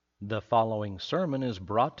The following sermon is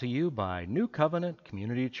brought to you by New Covenant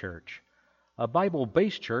Community Church, a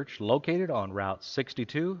Bible-based church located on Route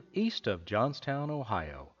 62 east of Johnstown,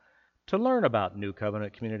 Ohio. To learn about New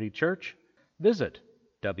Covenant Community Church, visit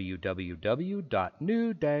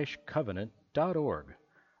www.new-covenant.org.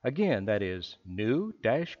 Again, that is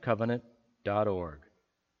new-covenant.org.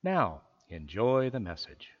 Now, enjoy the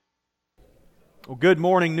message. Well, good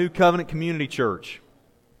morning, New Covenant Community Church.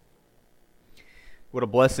 What a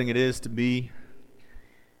blessing it is to be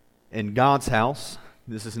in God's house.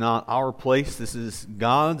 This is not our place, this is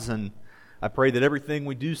God's, and I pray that everything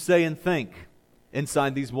we do, say, and think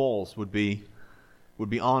inside these walls would be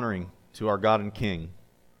honoring to our God and King.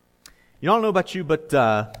 You know, I don't know about you, but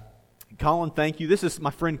Colin, thank you. This is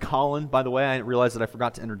my friend Colin, by the way. I didn't realize that I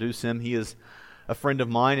forgot to introduce him. He is a friend of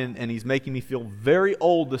mine, and he's making me feel very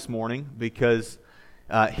old this morning because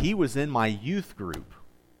he was in my youth group.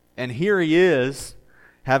 And here he is,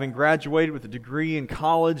 having graduated with a degree in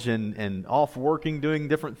college and off working, doing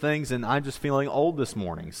different things, and I'm just feeling old this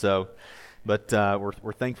morning. So, but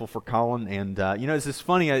we're thankful for Colin, and it's just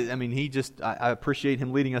funny. I mean, I appreciate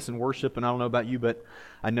him leading us in worship, and I don't know about you, but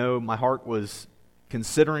I know my heart was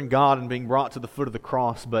considering God and being brought to the foot of the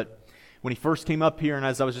cross. But when he first came up here, and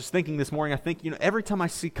as I was just thinking this morning, I think every time I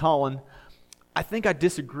see Colin, I think I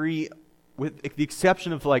disagree with the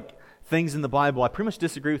exception of like things in the Bible. I pretty much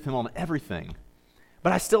disagree with him on everything.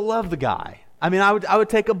 But I still love the guy. I mean, I would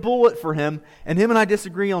take a bullet for him, and I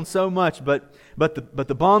disagree on so much, but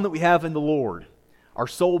the bond that we have in the Lord, our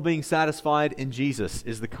soul being satisfied in Jesus,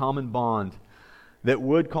 is the common bond that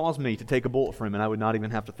would cause me to take a bullet for him, and I would not even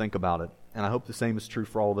have to think about it. And I hope the same is true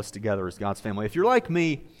for all of us together as God's family. If you're like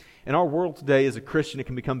me, in our world today as a Christian, it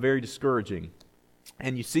can become very discouraging.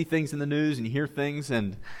 And you see things in the news, and you hear things,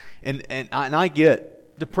 and I get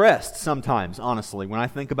depressed sometimes, honestly, when I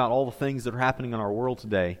think about all the things that are happening in our world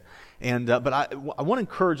today. And but I want to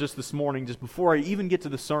encourage us this morning, just before I even get to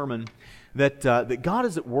the sermon, that God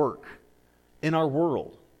is at work in our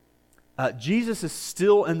world. Jesus is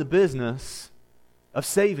still in the business of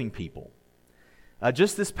saving people.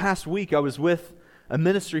 Just this past week, I was with a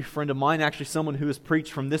ministry friend of mine, actually someone who has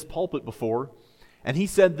preached from this pulpit before, and he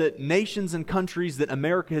said that nations and countries that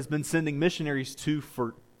America has been sending missionaries to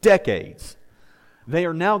for decades, they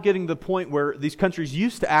are now getting to the point where these countries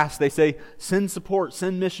used to ask, they say, send support,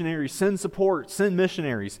 send missionaries, send support, send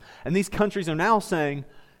missionaries. And these countries are now saying,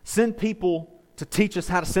 send people to teach us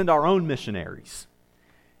how to send our own missionaries.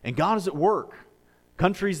 And God is at work.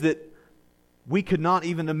 Countries that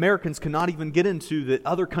Americans cannot even get into, that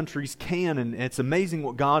other countries can. And it's amazing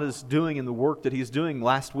what God is doing and the work that He's doing.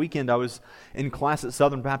 Last weekend I was in class at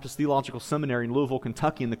Southern Baptist Theological Seminary in Louisville,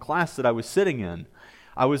 Kentucky, and the class that I was sitting in,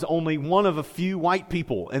 I was only one of a few white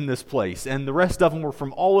people in this place, and the rest of them were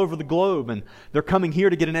from all over the globe, and they're coming here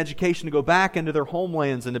to get an education, to go back into their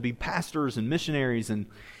homelands and to be pastors and missionaries, and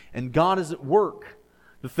God is at work.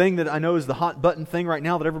 The thing that I know is the hot button thing right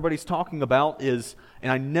now that everybody's talking about is,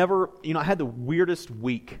 and I had the weirdest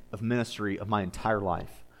week of ministry of my entire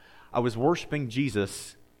life. I was worshiping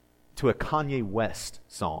Jesus to a Kanye West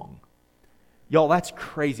song. Y'all, that's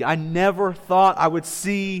crazy. I never thought I would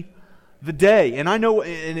see the day. And I know,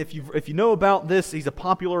 and if you know about this, he's a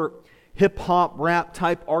popular hip-hop rap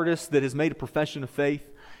type artist that has made a profession of faith,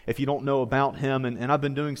 if you don't know about him. And I've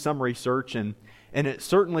been doing some research, and it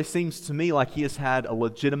certainly seems to me like he has had a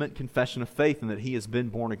legitimate confession of faith and that he has been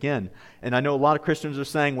born again. And I know a lot of Christians are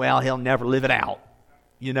saying, well, he'll never live it out.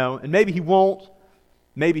 And maybe he won't,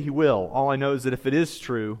 maybe he will. All I know is that if it is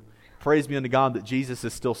true, praise be unto God that Jesus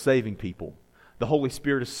is still saving people. The Holy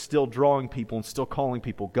Spirit is still drawing people and still calling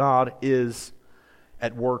people. God is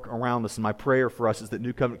at work around us. And my prayer for us is that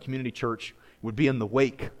New Covenant Community Church would be in the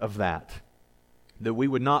wake of that. That we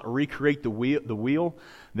would not recreate the wheel,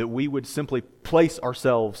 that we would simply place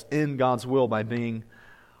ourselves in God's will by being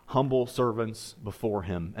humble servants before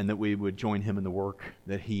Him, and that we would join Him in the work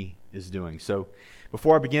that He is doing. So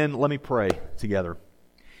before I begin, let me pray together.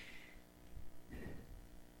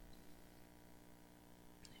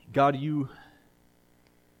 God,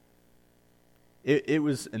 It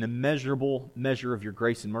was an immeasurable measure of your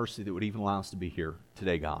grace and mercy that would even allow us to be here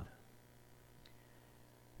today, God.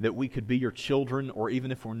 That we could be your children, or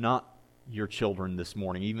even if we're not your children this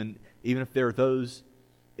morning, even if there are those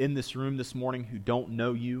in this room this morning who don't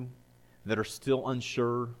know you, that are still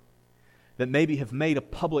unsure, that maybe have made a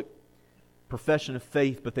public profession of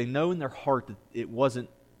faith, but they know in their heart that it wasn't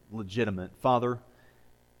legitimate. Father,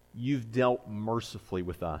 you've dealt mercifully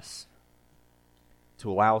with us to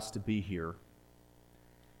allow us to be here,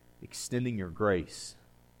 extending your grace,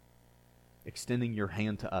 extending your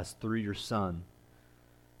hand to us through your Son,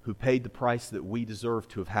 who paid the price that we deserve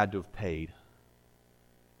to have paid.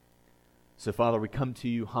 So, Father, we come to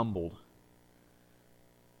you humbled,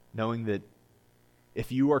 knowing that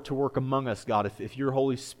if you are to work among us, God, if your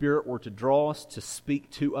Holy Spirit were to draw us, to speak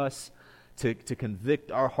to us, to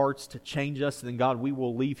convict our hearts, to change us, then, God, we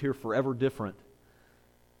will leave here forever different.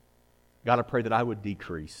 God, I pray that I would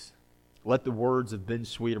decrease. Let the words of Ben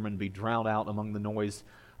Sweeterman be drowned out among the noise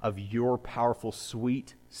of your powerful,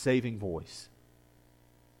 sweet, saving voice.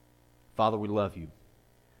 Father, we love you.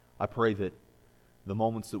 I pray that the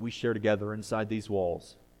moments that we share together inside these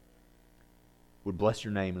walls would bless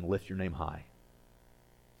your name and lift your name high.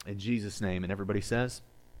 In Jesus' name, and everybody says,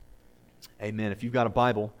 amen. If you've got a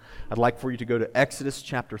Bible, I'd like for you to go to Exodus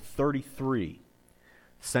chapter 33.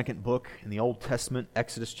 Second book in the Old Testament,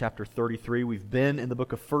 Exodus chapter 33. We've been in the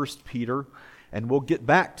book of 1 Peter, and we'll get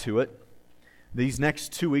back to it. These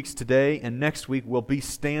next 2 weeks, today and next week, will be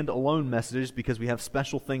stand-alone messages because we have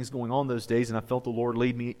special things going on those days, and I felt the Lord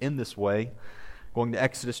lead me in this way. Going to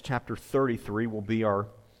Exodus chapter 33 will be our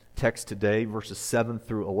text today, verses 7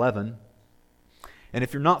 through 11. And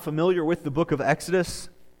if you're not familiar with the book of Exodus,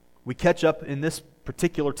 we catch up in this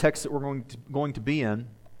particular text that we're going to be in.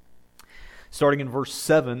 Starting in verse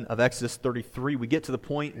 7 of Exodus 33, we get to the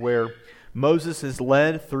point where Moses has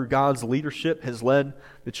led, through God's leadership, has led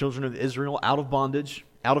the children of Israel out of bondage,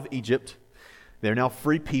 out of Egypt. They're now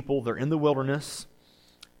free people. They're in the wilderness.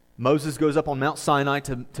 Moses goes up on Mount Sinai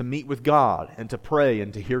to meet with God and to pray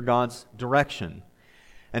and to hear God's direction.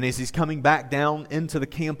 And as he's coming back down into the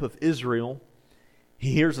camp of Israel,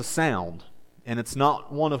 he hears a sound. And it's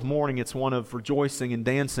not one of mourning, it's one of rejoicing and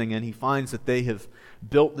dancing. And he finds that they have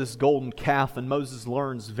built this golden calf. And Moses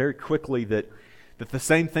learns very quickly that the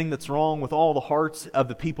same thing that's wrong with all the hearts of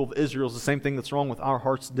the people of Israel is the same thing that's wrong with our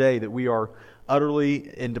hearts today, that we are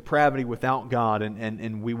utterly in depravity without God,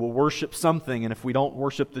 and we will worship something, and if we don't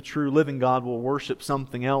worship the true living God, we'll worship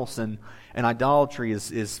something else, and idolatry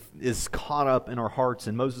is caught up in our hearts.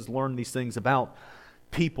 And Moses learned these things about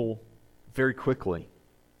people very quickly.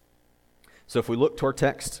 So if we look to our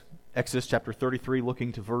text, Exodus chapter 33,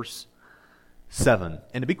 looking to verse 7.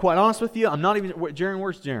 And to be quite honest with you, I'm not even... Jaron,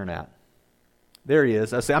 where's Jaron at? There he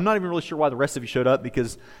is. I say, I'm not even really sure why the rest of you showed up,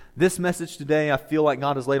 because this message today, I feel like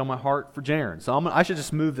God has laid on my heart for Jaron. So I should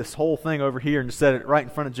just move this whole thing over here and just set it right in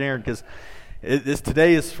front of Jaron, because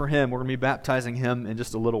today is for him. We're going to be baptizing him in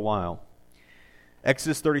just a little while.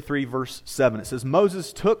 Exodus 33, verse 7. It says,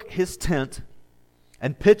 Moses took his tent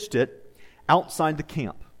and pitched it outside the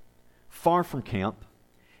camp, far from camp,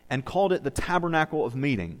 and called it the tabernacle of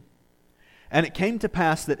meeting. And it came to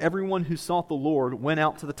pass that everyone who sought the Lord went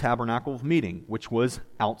out to the tabernacle of meeting, which was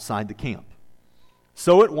outside the camp.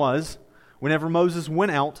 So it was, whenever Moses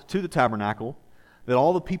went out to the tabernacle, that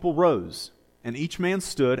all the people rose, and each man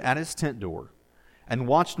stood at his tent door, and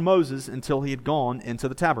watched Moses until he had gone into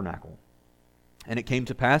the tabernacle. And it came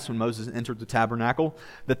to pass, when Moses entered the tabernacle,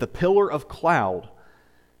 that the pillar of cloud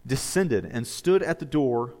descended and stood at the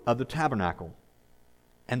door of the tabernacle.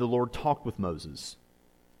 And the Lord talked with Moses.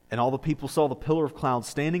 And all the people saw the pillar of cloud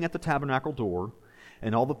standing at the tabernacle door,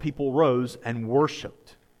 and all the people rose and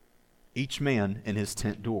worshipped, each man in his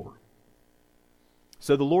tent door.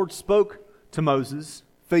 So the Lord spoke to Moses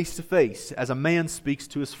face to face, as a man speaks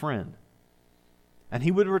to his friend. And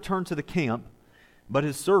he would return to the camp, but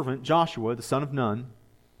his servant Joshua, the son of Nun,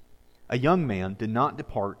 a young man, did not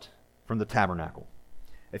depart from the tabernacle.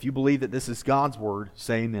 If you believe that this is God's word,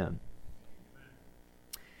 say amen.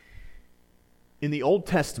 In the Old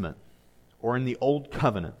Testament, or in the Old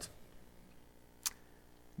Covenant,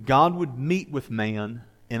 God would meet with man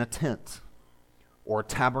in a tent, or a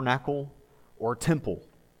tabernacle, or a temple.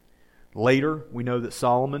 Later, we know that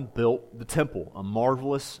Solomon built the temple, a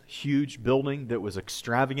marvelous, huge building that was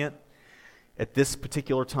extravagant. At this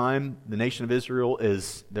particular time, the nation of Israel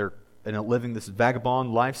they're living this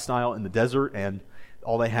vagabond lifestyle in the desert, and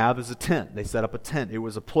all they have is a tent. They set up a tent. It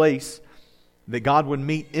was a place that God would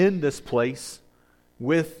meet in this place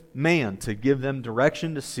with man to give them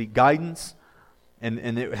direction, to seek guidance, and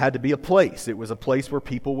it had to be a place. It was a place where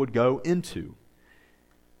people would go into.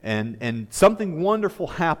 And something wonderful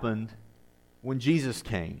happened when Jesus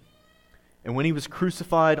came. And when he was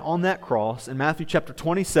crucified on that cross, in Matthew chapter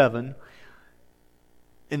 27,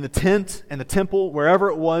 in the tent and the temple, wherever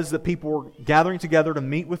it was that people were gathering together to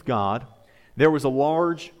meet with God, there was a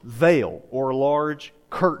large veil or a large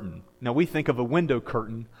curtain. Now we think of a window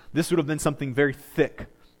curtain. This would have been something very thick.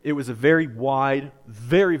 It was a very wide,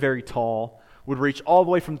 very, very tall, would reach all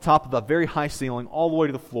the way from the top of a very high ceiling all the way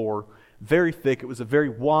to the floor, very thick. It was a very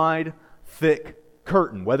wide, thick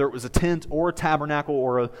curtain, whether it was a tent or a tabernacle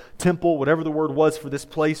or a temple, whatever the word was for this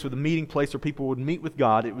place or the meeting place where people would meet with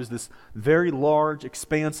God, it was this very large,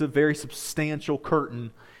 expansive, very substantial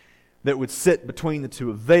curtain that would sit between the two,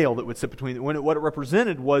 a veil that would sit between. What it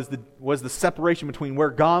represented was the separation between where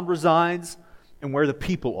God resides and where the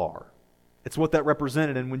people are. It's what that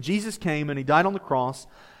represented. And when Jesus came and He died on the cross,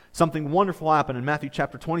 something wonderful happened. In Matthew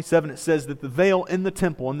chapter 27, it says that the veil in the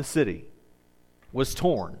temple in the city was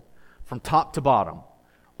torn from top to bottom,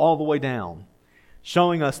 all the way down,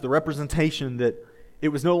 showing us the representation that it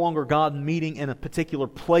was no longer God meeting in a particular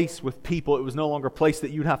place with people. It was no longer a place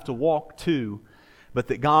that you'd have to walk to, but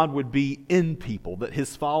that God would be in people, that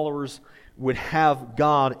His followers would have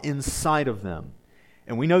God inside of them.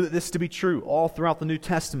 And we know that this to be true all throughout the New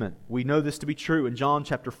Testament. We know this to be true. In John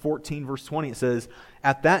chapter 14, verse 20, it says,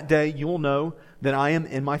 "At that day you will know that I am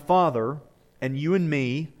in my Father, and you in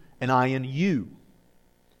me, and I in you."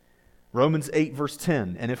 Romans 8, verse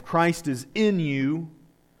 10, "And if Christ is in you,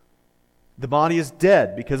 the body is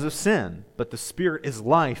dead because of sin, but the Spirit is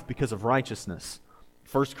life because of righteousness."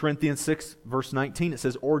 1 Corinthians 6, verse 19, it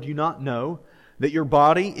says, "Or do you not know that your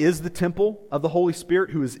body is the temple of the Holy Spirit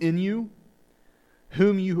who is in you,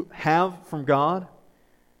 whom you have from God,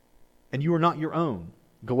 and you are not your own?"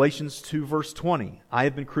 Galatians 2, verse 20, "I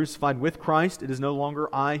have been crucified with Christ. It is no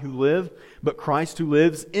longer I who live, but Christ who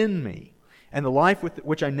lives in me. And the life with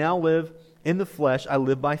which I now live in the flesh, I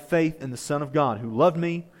live by faith in the Son of God, who loved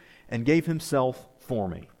me and gave Himself for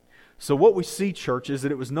me." So what we see, church, is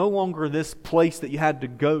that it was no longer this place that you had to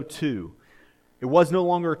go to. It was no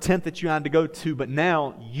longer a tent that you had to go to, but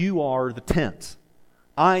now you are the tent.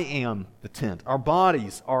 I am the tent. Our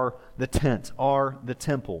bodies are the tent, are the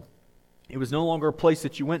temple. It was no longer a place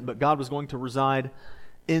that you went, but God was going to reside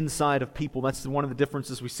inside of people. That's one of the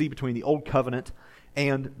differences we see between the Old Covenant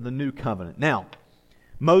and the New Covenant. Now,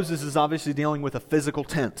 Moses is obviously dealing with a physical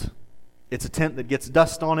tent. It's a tent that gets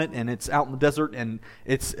dust on it, and it's out in the desert, and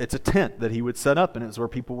it's a tent that he would set up, and it's where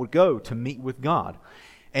people would go to meet with God.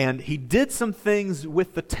 And he did some things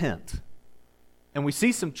with the tent. And we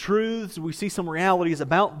see some truths, we see some realities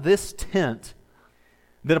about this tent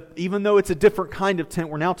that even though it's a different kind of tent,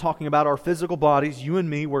 we're now talking about our physical bodies, you and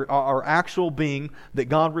me, our actual being that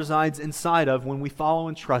God resides inside of when we follow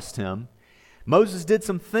and trust Him. Moses did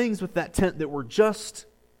some things with that tent that were just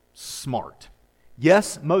smart.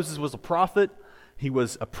 Yes, Moses was a prophet, he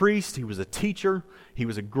was a priest, he was a teacher, he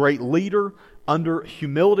was a great leader under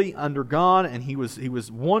humility, under God, and he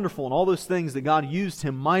was wonderful in all those things that God used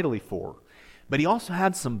him mightily for. But he also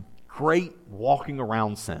had some great walking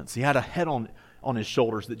around sense. He had a head on his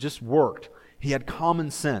shoulders that just worked. He had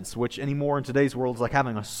common sense, which anymore in today's world is like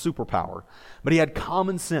having a superpower. But he had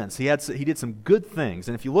common sense. He did some good things.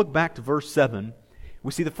 And if you look back to verse 7,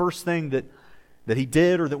 we see the first thing that he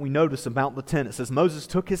did or that we notice about the tent. It says, "Moses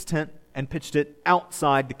took his tent and pitched it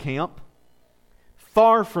outside the camp,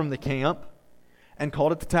 far from the camp, and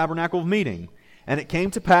called it the tabernacle of meeting. And it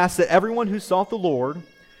came to pass that everyone who sought the Lord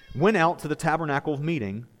went out to the tabernacle of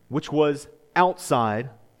meeting, which was outside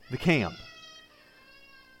the camp."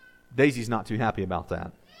 Daisy's not too happy about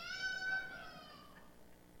that.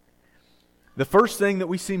 The first thing that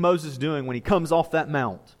we see Moses doing when he comes off that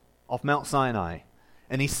mount, off Mount Sinai,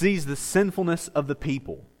 and he sees the sinfulness of the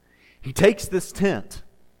people, he takes this tent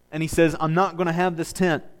and he says, "I'm not going to have this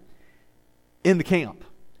tent in the camp.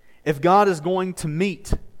 If God is going to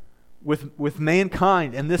meet with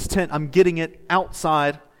mankind in this tent, I'm getting it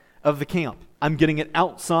outside of the camp. I'm getting it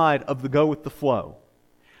outside of the go with the flow.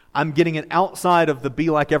 I'm getting it outside of the be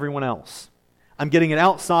like everyone else. I'm getting it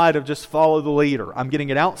outside of just follow the leader. I'm getting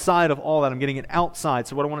it outside of all that. I'm getting it outside."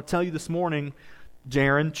 So what I want to tell you this morning,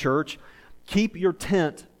 Jaron, church, keep your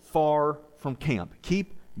tent far from camp.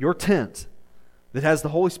 Keep your tent that has the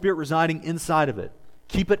Holy Spirit residing inside of it.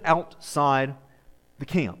 Keep it outside the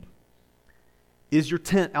camp. Is your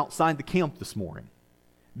tent outside the camp this morning?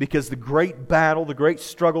 Because the great battle, the great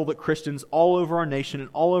struggle that Christians all over our nation and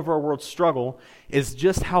all over our world struggle is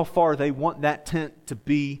just how far they want that tent to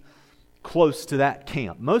be close to that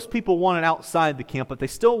camp. Most people want it outside the camp, but they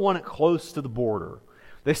still want it close to the border.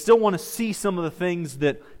 They still want to see some of the things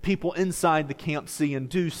that people inside the camp see and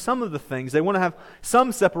do some of the things. They want to have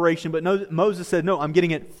some separation, but no, Moses said, "No, I'm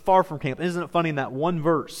getting it far from camp." Isn't it funny in that one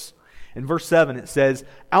verse? In verse 7 it says,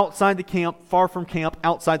 "Outside the camp, far from camp,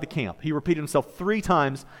 outside the camp." He repeated himself 3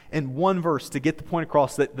 times in one verse to get the point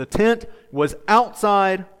across that the tent was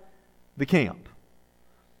outside the camp.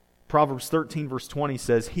 Proverbs 13 verse 20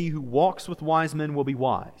 says, "He who walks with wise men will be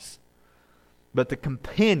wise, but the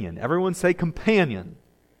companion," everyone say companion,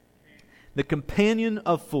 "the companion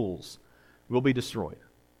of fools will be destroyed."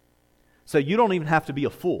 So you don't even have to be a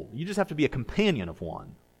fool. You just have to be a companion of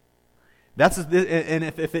one. And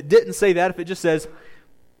if it didn't say that, if it just says,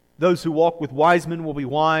 those who walk with wise men will be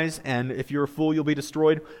wise, and if you're a fool, you'll be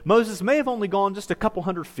destroyed, Moses may have only gone just a couple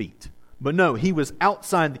hundred feet. But no, he was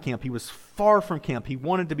outside the camp. He was far from camp. He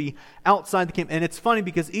wanted to be outside the camp. And it's funny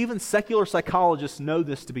because even secular psychologists know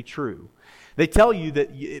this to be true. They tell you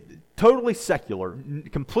that totally secular,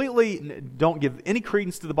 completely don't give any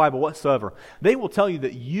credence to the Bible whatsoever. They will tell you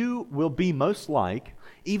that you will be most like,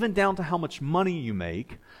 even down to how much money you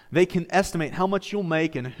make, they can estimate how much you'll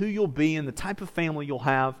make and who you'll be and the type of family you'll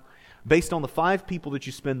have based on the 5 people that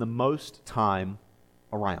you spend the most time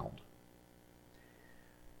around.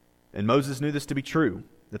 And Moses knew this to be true.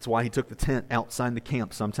 That's why he took the tent outside the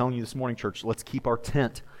camp. So I'm telling you this morning, church, let's keep our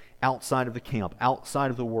tent outside of the camp, outside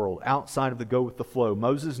of the world, outside of the go with the flow.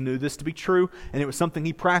 Moses knew this to be true, and it was something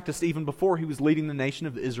he practiced even before he was leading the nation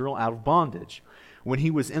of Israel out of bondage. When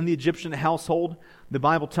he was in the Egyptian household, the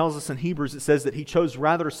Bible tells us in Hebrews, it says that he chose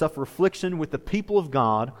rather to suffer affliction with the people of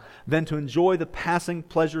God than to enjoy the passing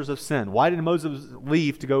pleasures of sin. Why did Moses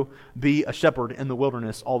leave to go be a shepherd in the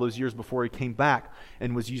wilderness all those years before he came back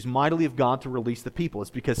and was used mightily of God to release the people?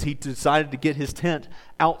 It's because he decided to get his tent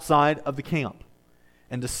outside of the camp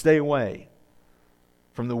and to stay away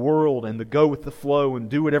from the world and to go with the flow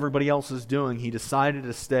and do what everybody else is doing. He decided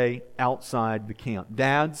to stay outside the camp.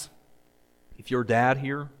 Dads, if you're a dad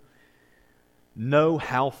here, know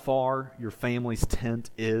how far your family's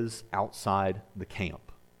tent is outside the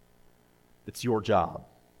camp. It's your job.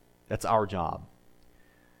 That's our job.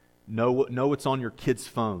 Know what's on your kids'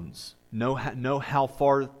 phones. Know how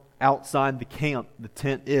far outside the camp the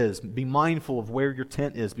tent is. Be mindful of where your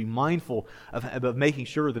tent is. Be mindful of making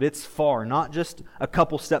sure that it's far, not just a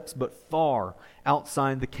couple steps, but far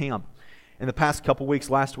outside the camp. In the past couple weeks,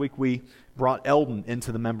 last week, we brought Eldon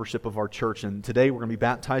into the membership of our church, and today we're going to be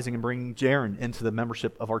baptizing and bringing Jaron into the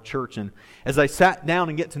membership of our church. And as I sat down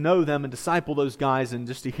and get to know them and disciple those guys and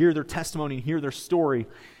just to hear their testimony and hear their story,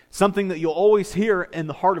 something that you'll always hear in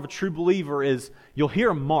the heart of a true believer is you'll hear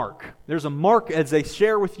a mark. There's a mark as they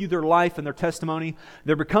share with you their life and their testimony.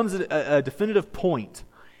 There becomes a definitive point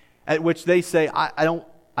at which they say, I don't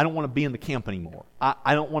want to be in the camp anymore.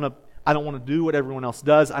 I don't want to do what everyone else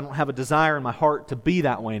does. I don't have a desire in my heart to be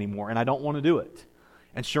that way anymore, and I don't want to do it.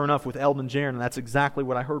 And sure enough, with Eldon and Jaron, and that's exactly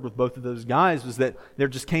what I heard with both of those guys, was that there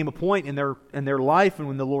just came a point in their life, and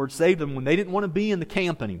when the Lord saved them, when they didn't want to be in the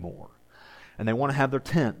camp anymore, and they want to have their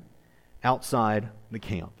tent outside the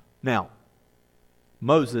camp. Now,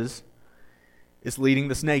 Moses is leading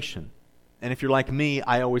this nation. And if you're like me,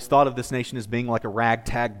 I always thought of this nation as being like a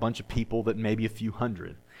ragtag bunch of people that maybe a few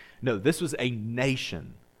hundred. No, this was a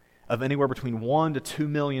nation of anywhere between 1 to 2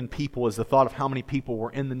 million people is the thought of how many people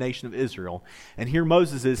were in the nation of Israel. And here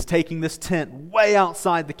Moses is taking this tent way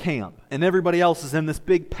outside the camp, and everybody else is in this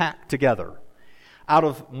big pack together. Out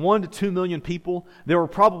of 1 to 2 million people, there were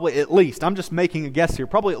probably at least, I'm just making a guess here,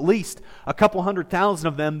 probably at least a couple 100,000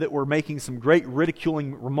 of them that were making some great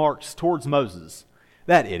ridiculing remarks towards Moses.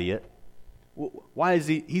 That idiot. Why is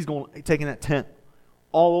he's taking that tent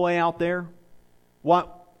all the way out there? Why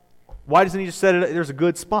doesn't he just set it, there's a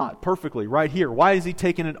good spot perfectly right here? Why is he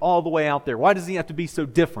taking it all the way out there? Why does he have to be so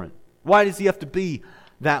different? Why does he have to be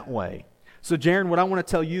that way? So Jaron, what I want to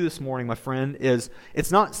tell you this morning, my friend, is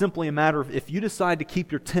it's not simply a matter of if you decide to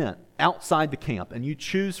keep your tent outside the camp and you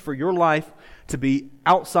choose for your life to be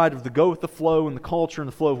outside of the go with the flow and the culture and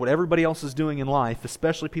the flow of what everybody else is doing in life,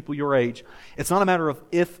 especially people your age, it's not a matter of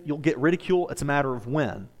if you'll get ridicule, it's a matter of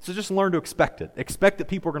when. So just learn to expect it. Expect that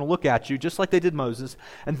people are going to look at you just like they did Moses,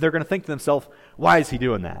 and they're going to think to themselves, why is he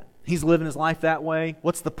doing that? He's living his life that way.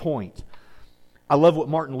 What's the point? I love what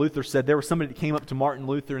Martin Luther said. There was somebody that came up to Martin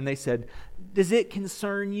Luther and they said, does it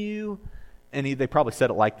concern you? And they probably said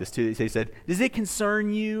it like this too. They said, does it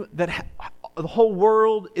concern you that the whole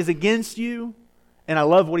world is against you? And I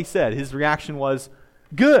love what he said. His reaction was,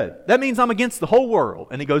 good. That means I'm against the whole world.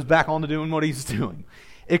 And he goes back on to doing what he's doing.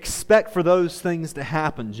 Expect for those things to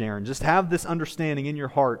happen, Jaron. Just have this understanding in your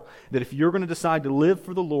heart that if you're going to decide to live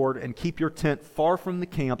for the Lord and keep your tent far from the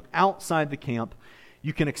camp, outside the camp,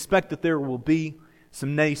 you can expect that there will be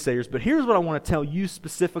some naysayers. But here's what I want to tell you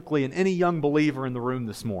specifically and any young believer in the room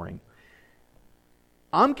this morning.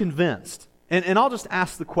 I'm convinced, and I'll just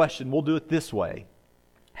ask the question, we'll do it this way.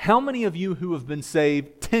 How many of you who have been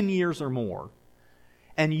saved 10 years or more,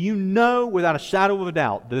 and you know without a shadow of a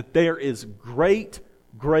doubt that there is great,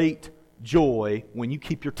 great joy when you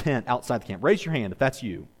keep your tent outside the camp? Raise your hand if that's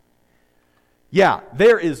you. Yeah,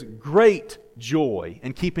 there is great joy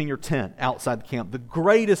in keeping your tent outside the camp. The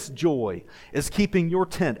greatest joy is keeping your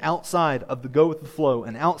tent outside of the go with the flow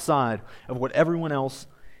and outside of what everyone else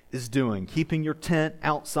is doing, keeping your tent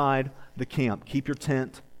outside the camp. Keep your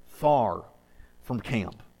tent far from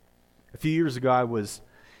camp. A few years ago, I was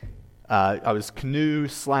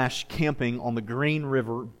canoe/camping on the Green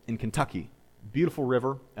River in Kentucky. Beautiful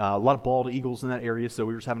river, a lot of bald eagles in that area, so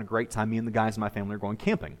we were just having a great time. Me and the guys in my family are going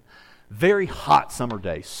camping. Very hot summer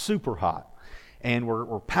day, super hot. And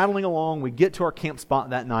we're paddling along. We get to our camp spot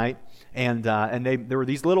that night, and there were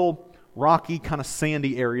these little rocky, kind of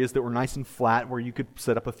sandy areas that were nice and flat where you could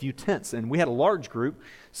set up a few tents. And we had a large group,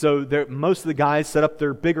 so most of the guys set up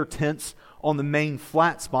their bigger tents on the main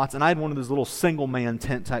flat spots, and I had one of those little single-man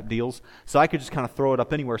tent type deals, so I could just kind of throw it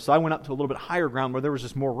up anywhere. So I went up to a little bit higher ground where there was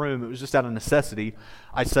just more room. It was just out of necessity.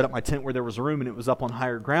 I set up my tent where there was room, and it was up on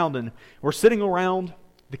higher ground. And we're sitting around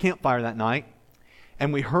the campfire that night,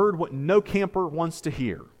 and we heard what no camper wants to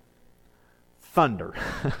hear: thunder.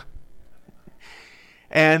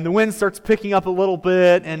 And the wind starts picking up a little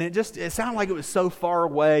bit, and it sounded like it was so far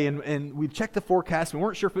away, and we checked the forecast. We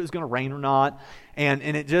weren't sure if it was going to rain or not, and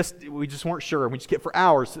we just weren't sure. We just get for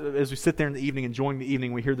hours as we sit there in the evening, enjoying the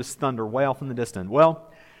evening, we hear this thunder way off in the distance.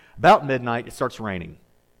 Well, about midnight, it starts raining.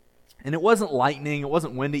 And it wasn't lightning, it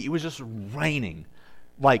wasn't windy, it was just raining,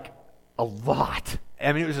 like a lot.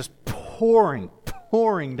 I mean, it was just pouring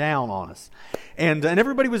down on us. And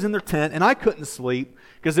everybody was in their tent, and I couldn't sleep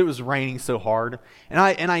because it was raining so hard. And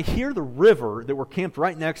I hear the river that we're camped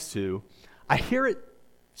right next to. I hear it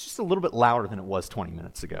just a little bit louder than it was 20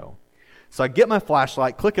 minutes ago. So I get my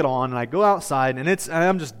flashlight, click it on, and I go outside, and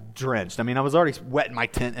I'm just drenched. I mean, I was already wet in my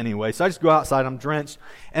tent anyway, so I just go outside, I'm drenched,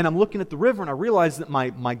 and I'm looking at the river, and I realize that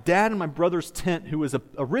my dad and my brother's tent, who was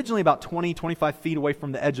originally about 20, 25 feet away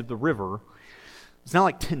from the edge of the river, is now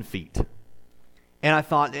like 10 feet. And I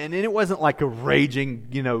thought, and it wasn't like a raging,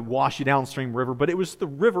 washy downstream river, but it was the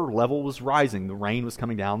river level was rising. The rain was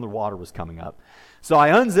coming down, the water was coming up. So I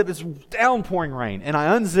unzip, it's downpouring rain, and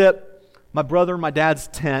I unzip my brother and my dad's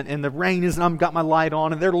tent, and the rain is, and I've got my light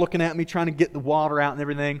on, and they're looking at me trying to get the water out and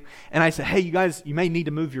everything. And I said, hey, you guys, you may need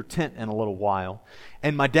to move your tent in a little while.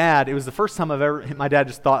 And my dad, it was the first time my dad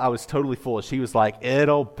just thought I was totally foolish. He was like,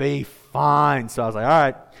 it'll be fine. So I was like, all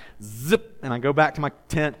right, zip, and I go back to my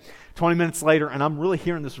tent. 20 minutes later, and I'm really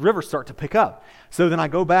hearing this river start to pick up. So then I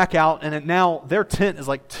go back out, and now their tent is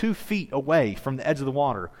like 2 feet away from the edge of the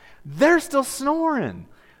water. They're still snoring.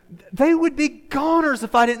 They would be goners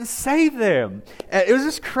if I didn't save them. It was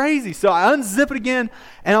just crazy. So I unzip it again,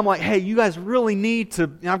 and I'm like, hey, you guys really need to,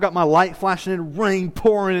 I've got my light flashing in, rain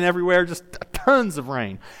pouring in everywhere, just tons of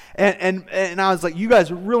rain. And I was like, you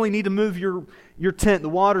guys really need to move your tent. The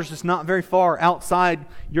water's just not very far outside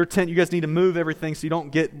your tent. You guys need to move everything so you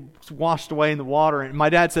don't get washed away in the water. And my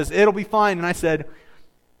dad says, it'll be fine. And I said,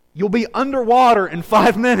 you'll be underwater in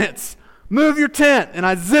 5 minutes. Move your tent. And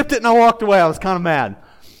I zipped it and I walked away. I was kind of mad.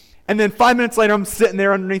 And then 5 minutes later, I'm sitting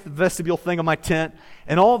there underneath the vestibule thing of my tent,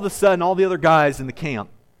 and all of a sudden, all the other guys in the camp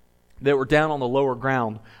that were down on the lower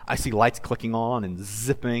ground, I see lights clicking on and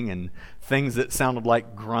zipping and things that sounded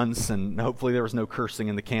like grunts, and hopefully there was no cursing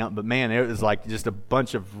in the camp. But man, it was like just a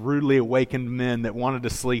bunch of rudely awakened men that wanted to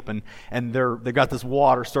sleep, and they got this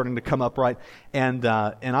water starting to come up, right? And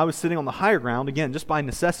I was sitting on the higher ground, again, just by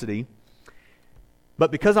necessity.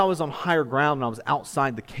 But because I was on higher ground and I was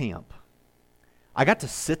outside the camp, I got to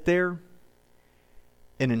sit there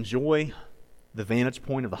and enjoy the vantage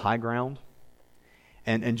point of the high ground.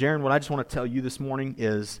 And Jaron, what I just want to tell you this morning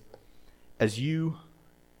is, as you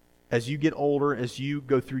get older, as you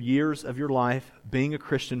go through years of your life being a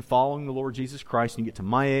Christian, following the Lord Jesus Christ, and you get to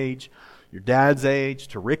my age, your dad's age,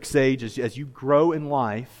 to Rick's age, as you grow in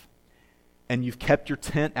life and you've kept your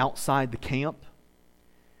tent outside the camp,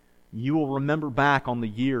 you will remember back on the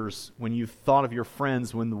years when you've thought of your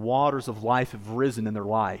friends when the waters of life have risen in their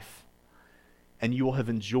life. And you will have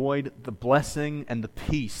enjoyed the blessing and the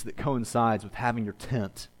peace that coincides with having your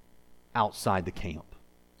tent outside the camp.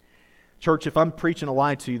 Church, if I'm preaching a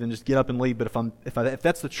lie to you, then just get up and leave. But if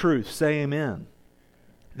that's the truth, say amen.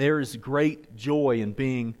 There is great joy in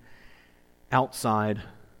being outside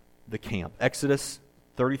the camp. Exodus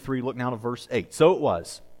 33, look now to verse 8. So it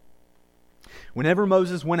was, whenever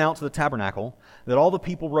Moses went out to the tabernacle, that all the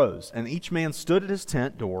people rose, and each man stood at his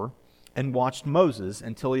tent door and watched Moses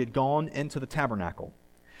until he had gone into the tabernacle.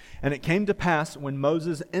 And it came to pass, when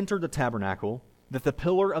Moses entered the tabernacle, that the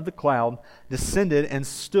pillar of the cloud descended and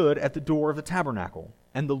stood at the door of the tabernacle.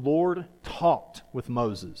 And the Lord talked with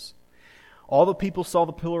Moses. All the people saw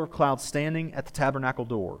the pillar of cloud standing at the tabernacle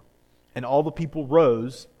door. And all the people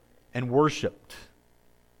rose and worshipped,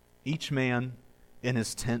 each man in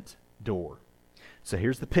his tent door. So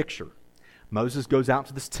here's the picture. Moses goes out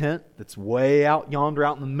to this tent that's way out yonder,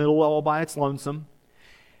 out in the middle, all by its lonesome.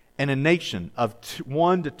 and a nation of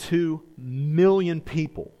 1 to 2 million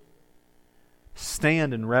people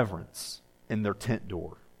stand in reverence in their tent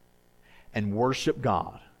door and worship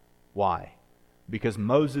God. Why? Because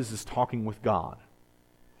Moses is talking with God.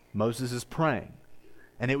 Moses is praying.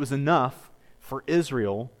 And it was enough for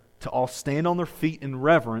Israel to all stand on their feet in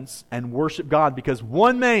reverence and worship God because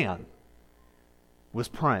one man was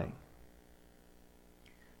praying.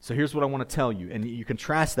 So here's what I want to tell you, and you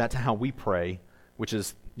contrast that to how we pray, which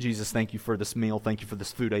is, Jesus, thank you for this meal, thank you for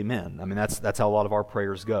this food, amen. I mean, that's how a lot of our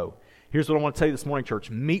prayers go. Here's what I want to tell you this morning, church.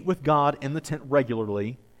 Meet with God in the tent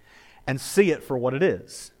regularly and see it for what it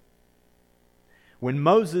is. When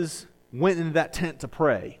Moses went into that tent to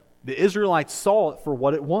pray, the Israelites saw it for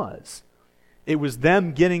what it was. It was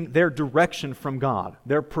them getting their direction from God,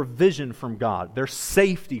 their provision from God, their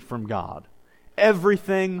safety from God.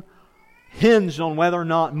 Everything hinged on whether or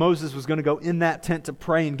not Moses was going to go in that tent to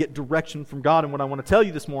pray and get direction from God. And what I want to tell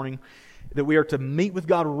you this morning, that we are to meet with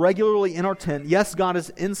God regularly in our tent. Yes, God is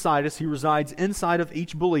inside us. He resides inside of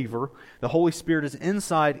each believer. The Holy Spirit is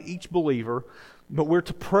inside each believer. But we're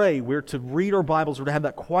to pray, we're to read our Bibles, we're to have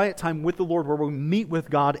that quiet time with the Lord where we meet with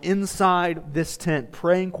God inside this tent,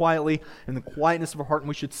 praying quietly in the quietness of our heart, and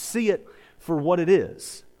we should see it for what it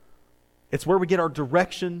is. It's where we get our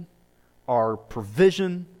direction, our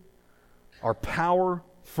provision, our power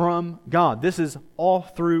from God. This is all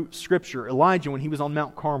through Scripture. Elijah, when he was on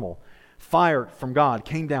Mount Carmel, fire from God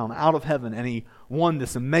came down out of heaven, and he won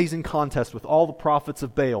this amazing contest with all the prophets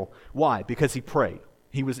of Baal. Why? Because he prayed.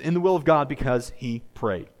 He was in the will of God because he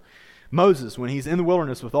prayed. Moses, when he's in the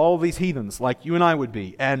wilderness with all of these heathens, like you and I would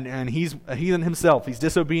be, and he's a heathen himself, he's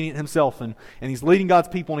disobedient himself, and he's leading God's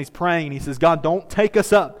people, and he's praying, and he says, God, don't take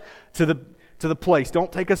us up to the place.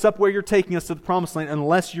 Don't take us up where you're taking us to the promised land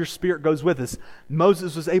unless your Spirit goes with us.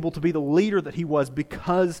 Moses was able to be the leader that he was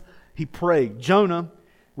because he prayed. Jonah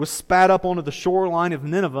was spat up onto the shoreline of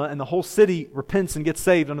Nineveh, and the whole city repents and gets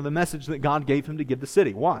saved under the message that God gave him to give the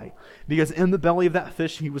city. Why? Because in the belly of that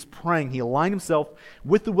fish, he was praying. He aligned himself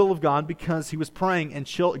with the will of God because he was praying, and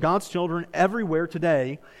God's children everywhere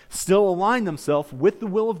today still align themselves with the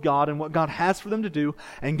will of God and what God has for them to do,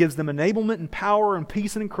 and gives them enablement and power and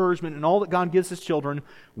peace and encouragement and all that God gives His children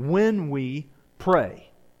when we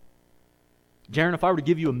pray. Jaron, if I were to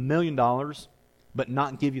give you $1 million, but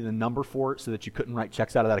not give you the number for it so that you couldn't write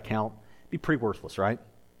checks out of that account, it'd be pretty worthless, right?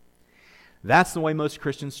 That's the way most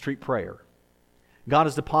Christians treat prayer. God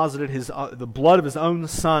has deposited the blood of His own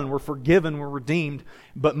Son. We're forgiven, we're redeemed,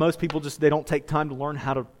 but most people they don't take time to learn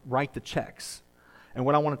how to write the checks. And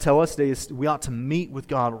what I want to tell us today is we ought to meet with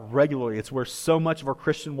God regularly. It's where so much of our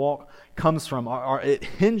Christian walk comes from. It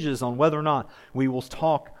hinges on whether or not we will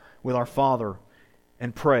talk with our Father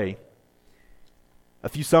and pray. A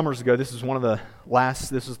few summers ago, this was the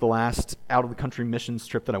last out-of-the-country missions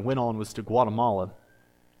trip that I went on, was to Guatemala.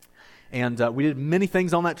 And we did many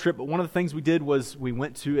things on that trip, but one of the things we did was we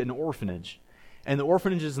went to an orphanage. And the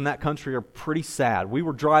orphanages in that country are pretty sad. We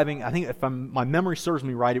were driving, I think if my memory serves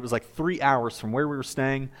me right, it was like 3 hours from where we were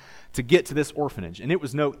staying to get to this orphanage. And it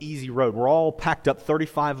was no easy road. We're all packed up,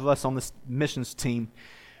 35 of us on this missions team.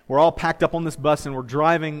 We're all packed up on this bus, and we're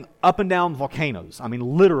driving up and down volcanoes. I mean,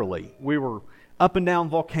 literally, we were up and down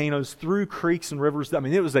volcanoes, through creeks and rivers. I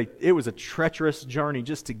mean, it was a treacherous journey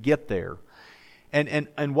just to get there.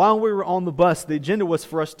 And while we were on the bus, the agenda was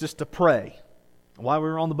for us just to pray. While we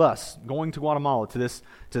were on the bus, going to Guatemala, to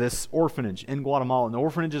this orphanage in Guatemala, and the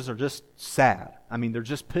orphanages are just sad. I mean, they're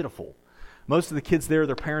just pitiful. Most of the kids there,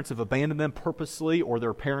 their parents have abandoned them purposely, or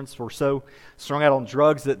their parents were so strung out on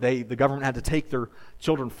drugs that the government had to take their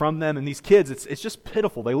children from them. And these kids, it's just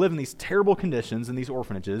pitiful. They live in these terrible conditions in these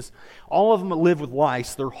orphanages. All of them live with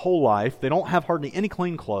lice their whole life. They don't have hardly any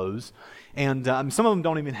clean clothes, and some of them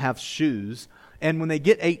don't even have shoes. And when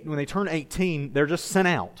they turn 18, they're just sent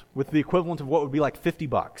out with the equivalent of what would be like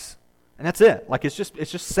 $50. And that's it. Like, it's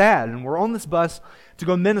just sad. And we're on this bus to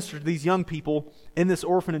go minister to these young people in this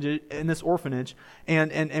orphanage,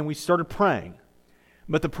 and we started praying.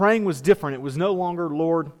 But the praying was different. It was no longer,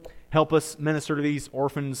 Lord, help us minister to these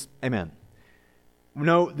orphans. Amen.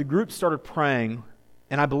 No, the group started praying,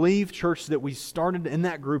 and I believe, church, that we started in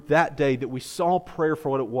that group that day, that we saw prayer for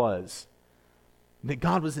what it was. That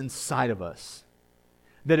God was inside of us.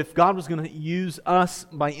 That if God was going to use us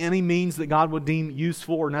by any means that God would deem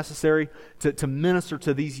useful or necessary to minister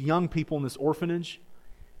to these young people in this orphanage,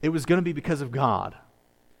 it was going to be because of God.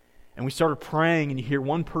 And we started praying, and you hear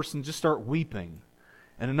one person just start weeping.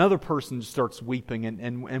 And another person just starts weeping,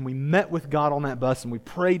 and we met with God on that bus, and we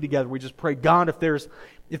prayed together. We just prayed, God, if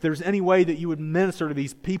there's any way that you would minister to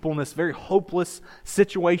these people in this very hopeless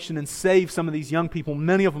situation and save some of these young people.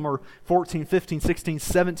 Many of them are 14, 15, 16,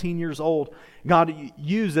 17 years old. God,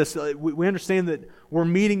 use us. We understand that we're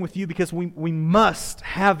meeting with you because we must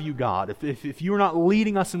have you, God. If you're not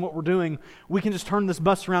leading us in what we're doing, we can just turn this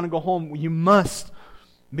bus around and go home. You must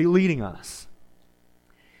be leading us.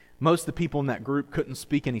 Most of the people in that group couldn't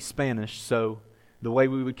speak any Spanish, so the way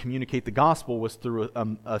we would communicate the gospel was through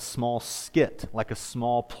a small skit, like a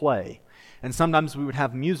small play. And sometimes we would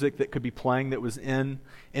have music that could be playing that was in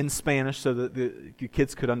Spanish so that the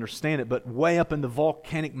kids could understand it. But way up in the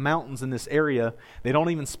volcanic mountains in this area, they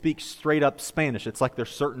don't even speak straight up Spanish. It's like their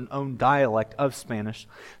certain own dialect of Spanish.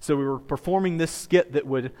 So we were performing this skit that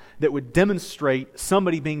would demonstrate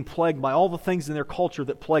somebody being plagued by all the things in their culture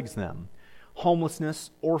that plagues them.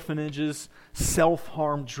 Homelessness, orphanages,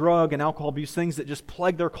 self-harm, drug and alcohol abuse, things that just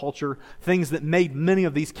plague their culture, things that made many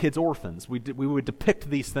of these kids orphans. We would depict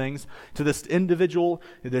these things to this individual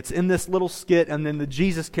that's in this little skit, and then the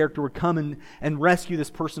Jesus character would come and rescue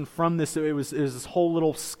this person from this. So it was this whole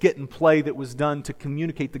little skit and play that was done to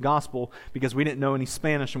communicate the gospel, because we didn't know any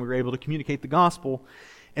Spanish and we were able to communicate the gospel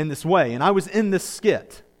in this way. And I was in this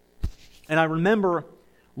skit, and I remember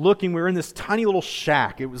looking, we were in this tiny little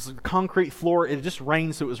shack. It was a concrete floor. It just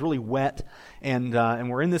rained, so it was really wet. And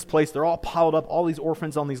we're in this place. They're all piled up, all these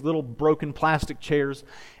orphans on these little broken plastic chairs.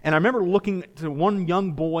 And I remember looking to one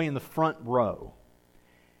young boy in the front row.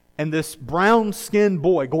 And this brown-skinned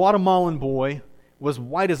boy, Guatemalan boy, was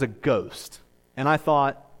white as a ghost. And I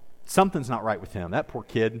thought, something's not right with him. That poor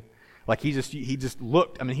kid. Like he just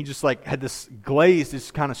looked, he just like had this glazed,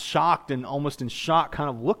 just kind of shocked and almost in shock kind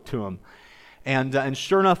of look to him. And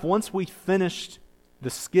sure enough, once we finished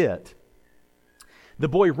the skit, the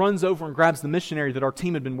boy runs over and grabs the missionary that our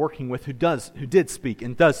team had been working with, who did speak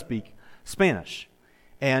Spanish.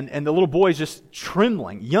 And the little boy is just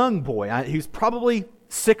trembling, young boy. He was probably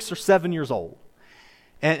 6 or 7 years old.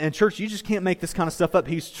 And church, you just can't make this kind of stuff up.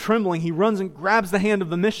 He's trembling. He runs and grabs the hand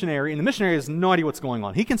of the missionary, and the missionary has no idea what's going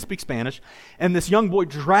on. He can speak Spanish, and this young boy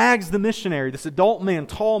drags the missionary, this adult man,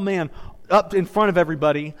 tall man, up in front of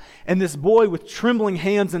everybody, and this boy with trembling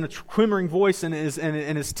hands and a quivering voice and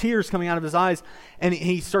his tears coming out of his eyes, and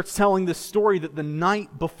he starts telling this story that the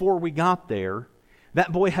night before we got there,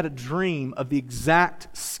 that boy had a dream of the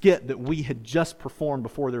exact skit that we had just performed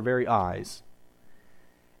before their very eyes.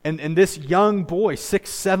 And this young boy, 6,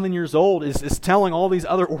 7 years old, is telling all these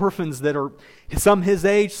other orphans that are some his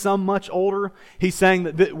age, some much older. He's saying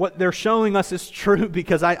that what they're showing us is true,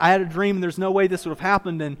 because I had a dream and there's no way this would have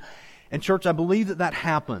happened. And church, I believe that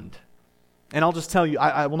happened. And I'll just tell you,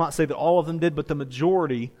 I will not say that all of them did, but the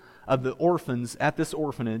majority of the orphans at this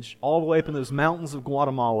orphanage, all the way up in those mountains of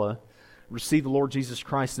Guatemala, received the Lord Jesus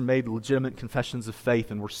Christ and made legitimate confessions of faith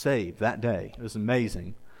and were saved that day. It was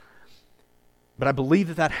amazing. But I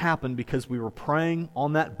believe that happened because we were praying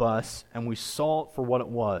on that bus and we saw it for what it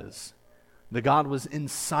was. That God was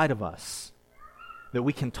inside of us. That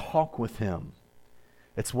we can talk with Him.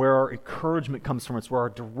 It's where our encouragement comes from. It's where our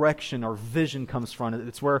direction, our vision comes from.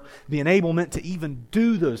 It's where the enablement to even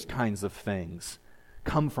do those kinds of things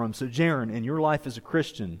come from. So Jaron, in your life as a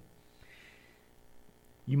Christian,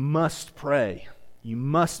 you must pray. You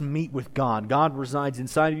must meet with God. God resides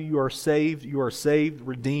inside of you. You are saved. You are saved,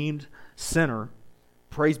 redeemed, sinner.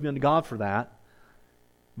 Praise be unto God for that.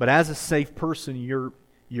 But as a saved person,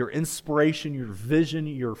 your inspiration, your vision,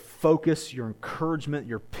 your focus, your encouragement,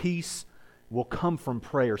 your peace will come from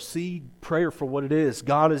prayer. See prayer for what it is.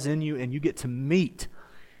 God is in you, and you get to meet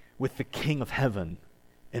with the King of Heaven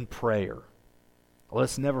in prayer.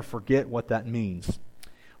 Let's never forget what that means.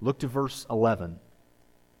 Look to verse 11.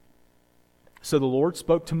 So the Lord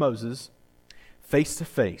spoke to Moses face to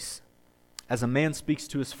face, as a man speaks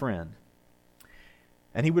to his friend.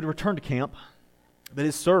 And he would return to camp, but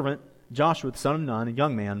his servant, Joshua the son of Nun, a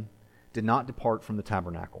young man, did not depart from the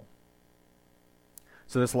tabernacle.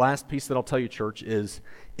 So this last piece that I'll tell you, church, is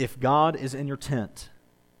if God is in your tent,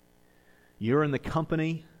 you're in the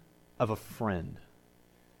company of a friend.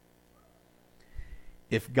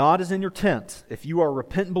 If God is in your tent, if you are a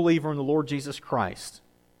repentant believer in the Lord Jesus Christ,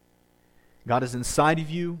 God is inside of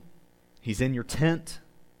you, He's in your tent,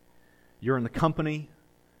 you're in the company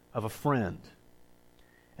of a friend.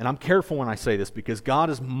 And I'm careful when I say this because God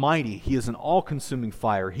is mighty. He is an all-consuming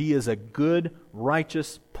fire. He is a good,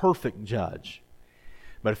 righteous, perfect judge.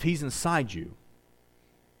 But if He's inside you,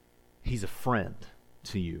 He's a friend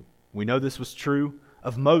to you. We know this was true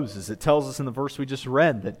of Moses. It tells us in the verse we just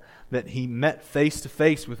read that he met face to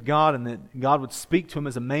face with God and that God would speak to him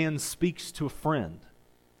as a man speaks to a friend.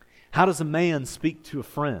 How does a man speak to a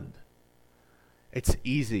friend? It's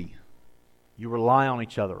easy. You rely on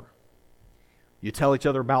each other. You tell each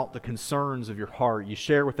other about the concerns of your heart. You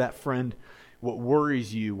share with that friend what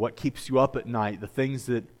worries you, what keeps you up at night, the things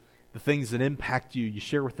that impact you. You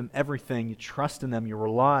share with them everything. You trust in them. You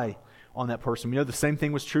rely on that person. We know the same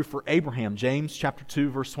thing was true for Abraham. James chapter 2,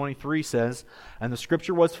 verse 23 says, "And the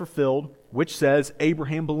scripture was fulfilled, which says,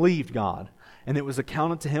 Abraham believed God, and it was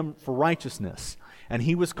accounted to him for righteousness. And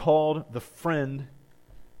he was called the friend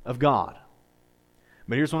of God."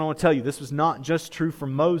 But here's what I want to tell you. This was not just true for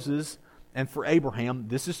Moses and for Abraham.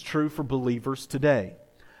 This is true for believers today.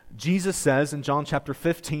 Jesus says in John chapter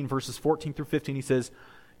 15, verses 14 through 15, He says,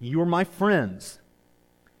 "You are my friends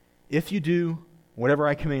if you do whatever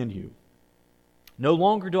I command you. No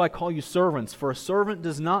longer do I call you servants, for a servant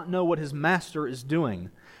does not know what his master is doing,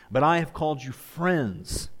 but I have called you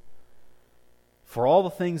friends. For all the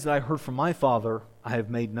things that I heard from my Father, I have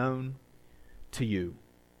made known to you."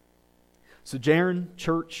 So, Jaron,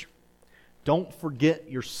 church, don't forget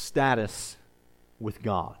your status with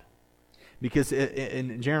God. Because,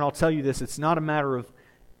 and Jaron, I'll tell you this, it's not a matter of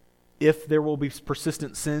if there will be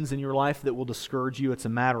persistent sins in your life that will discourage you. It's a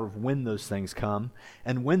matter of when those things come.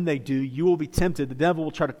 And when they do, you will be tempted. The devil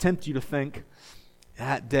will try to tempt you to think,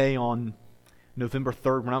 that day on November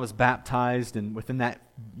 3rd when I was baptized, and within that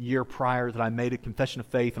year prior that I made a confession of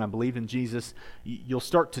faith and I believed in Jesus, you'll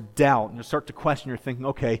start to doubt and you'll start to question. You're thinking,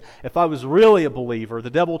 okay, if I was really a believer, the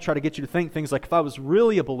devil will try to get you to think things like, if I was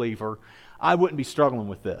really a believer, I wouldn't be struggling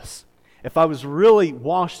with this. If I was really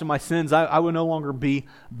washed of my sins, I would no longer be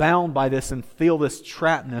bound by this and feel this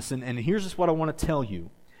trappedness. And here's just what I want to tell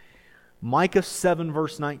you. Micah 7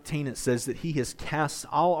 verse 19, it says that He has cast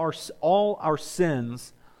all our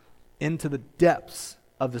sins into the depths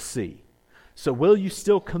of the sea. So will you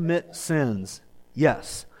still commit sins?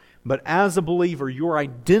 Yes. But as a believer, your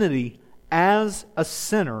identity as a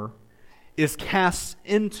sinner is cast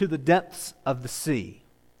into the depths of the sea.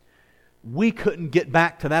 We couldn't get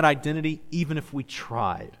back to that identity even if we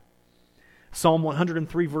tried. Psalm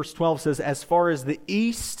 103 verse 12 says, "As far as the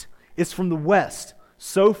east is from the west,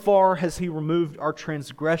 so far has He removed our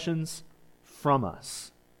transgressions from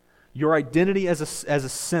us." Your identity as a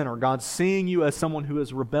sinner, God seeing you as someone who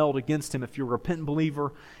has rebelled against Him, if you're a repentant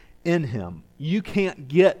believer in Him, you can't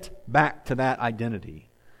get back to that identity.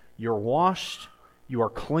 You're washed, you are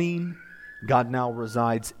clean, God now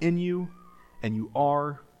resides in you, and you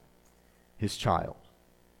are His child.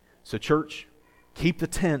 So church, keep the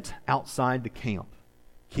tent outside the camp.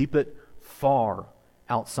 Keep it far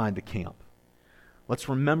outside the camp. Let's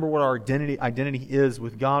remember what our identity is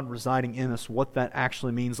with God residing in us, what that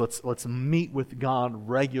actually means. Let's meet with God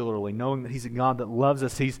regularly, knowing that He's a God that loves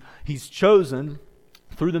us. He's chosen,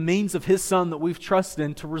 through the means of His Son that we've trusted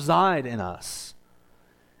in, to reside in us.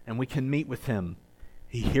 And we can meet with Him.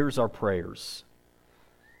 He hears our prayers.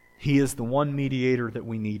 He is the one mediator that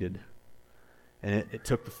we needed. And it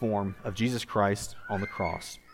took the form of Jesus Christ on the cross.